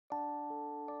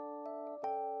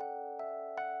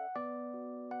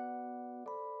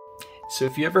So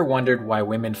if you ever wondered why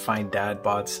women find dad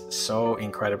bods so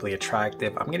incredibly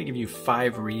attractive, I'm going to give you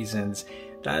 5 reasons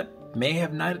that may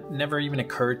have never even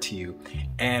occurred to you.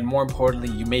 And more importantly,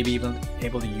 you may be even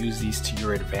able to use these to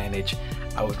your advantage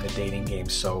out in the dating game.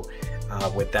 So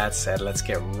with that said, let's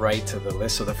get right to the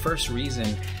list. So the first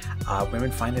reason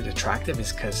women find it attractive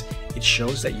is because it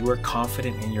shows that you are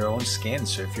confident in your own skin.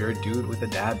 So if you're a dude with a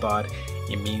dad bod,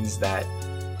 it means that,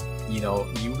 you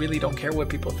know, you really don't care what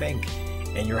people think,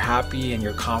 and you're happy and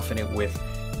you're confident with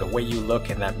the way you look.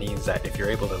 And that means that if you're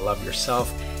able to love yourself,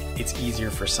 it's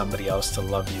easier for somebody else to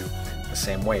love you the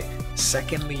same way.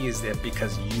 Secondly, is that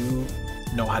because you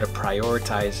know how to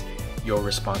prioritize your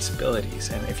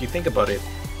responsibilities. And if you think about it,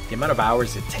 the amount of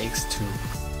hours it takes to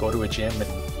go to a gym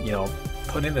and, you know,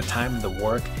 put in the time and the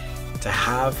work to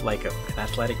have like an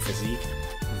athletic physique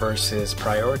versus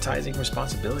prioritizing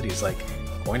responsibilities like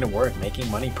going to work, making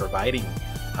money, providing,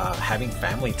 having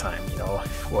family time, you know,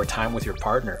 or time with your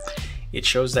partner. It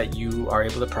shows that you are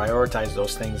able to prioritize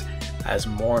those things as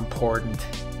more important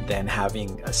than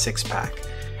having a six-pack,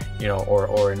 you know,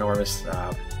 or enormous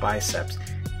biceps.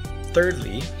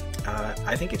 Thirdly,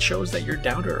 I think it shows that you're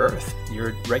down to earth. You're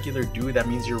a regular dude. That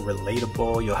means you're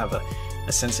relatable. You'll have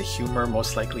a sense of humor,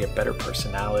 most likely a better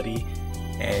personality,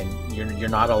 and you're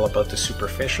not all about the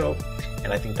superficial.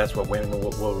 And I think that's what women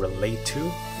will relate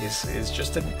to, is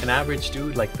just an average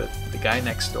dude like the guy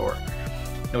next door.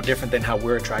 No different than how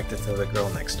we're attracted to the girl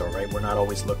next door, right? We're not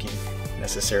always looking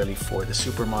necessarily for the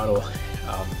supermodel.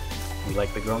 We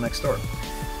like the girl next door.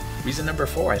 Reason number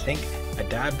 4, I think a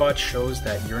dad bod shows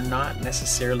that you're not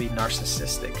necessarily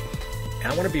narcissistic.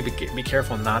 And I want to be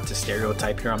careful not to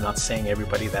stereotype here. I'm not saying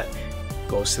everybody that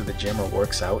goes to the gym or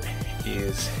works out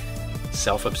is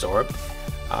self-absorbed.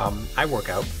 I work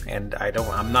out, and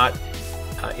I'm not,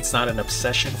 it's not an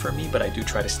obsession for me, but I do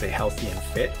try to stay healthy and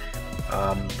fit.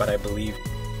 But I believe,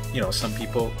 you know, some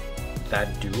people that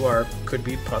could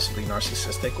be possibly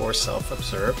narcissistic or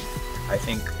self-absorbed. I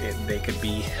think they could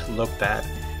be looked at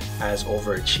as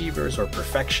overachievers or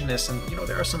perfectionists, and you know,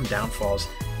 there are some downfalls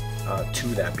to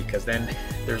that, because then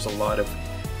there's a lot of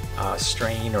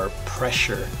strain or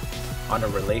pressure on a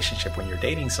relationship when you're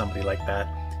dating somebody like that.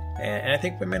 And I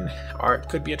think women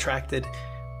could be attracted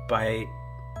by,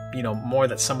 you know, more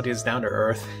that somebody is down to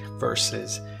earth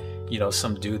versus, you know,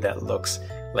 some dude that looks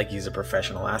like he's a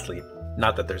professional athlete.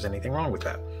 Not that there's anything wrong with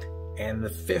that. And the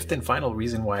 5th and final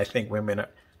reason why I think women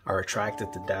are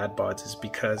attracted to dad bods is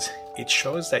because it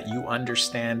shows that you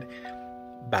understand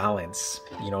balance,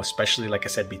 you know, especially like I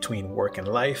said, between work and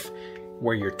life,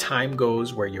 where your time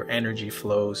goes, where your energy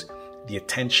flows, the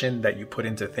attention that you put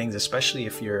into things, especially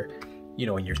if you're, you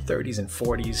know, in your 30s and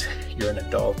 40s, you're an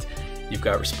adult, you've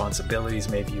got responsibilities,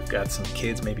 maybe you've got some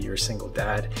kids, maybe you're a single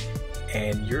dad,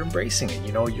 and you're embracing it,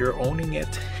 you know, you're owning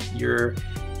it, you're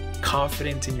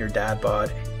confident in your dad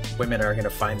bod. Women are going to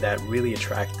find that really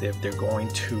attractive. They're going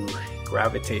to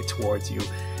gravitate towards you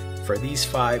for these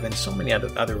 5 and so many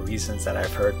other reasons that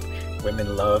I've heard.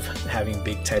 Women love having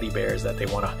big teddy bears that they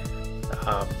want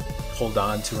to hold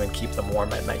on to and keep them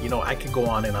warm at night. You know, I could go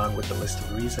on and on with the list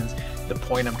of reasons. The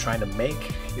point I'm trying to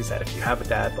make is that if you have a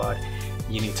dad bod,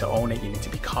 you need to own it. You need to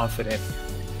be confident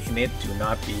in it. Do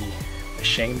not be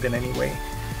ashamed in any way.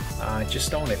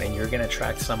 Just own it, and you're going to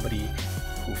attract somebody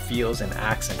who feels and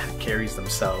acts and carries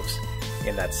themselves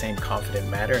in that same confident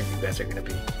manner, and you guys are going to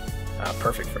be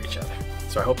perfect for each other.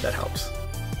 So I hope that helps.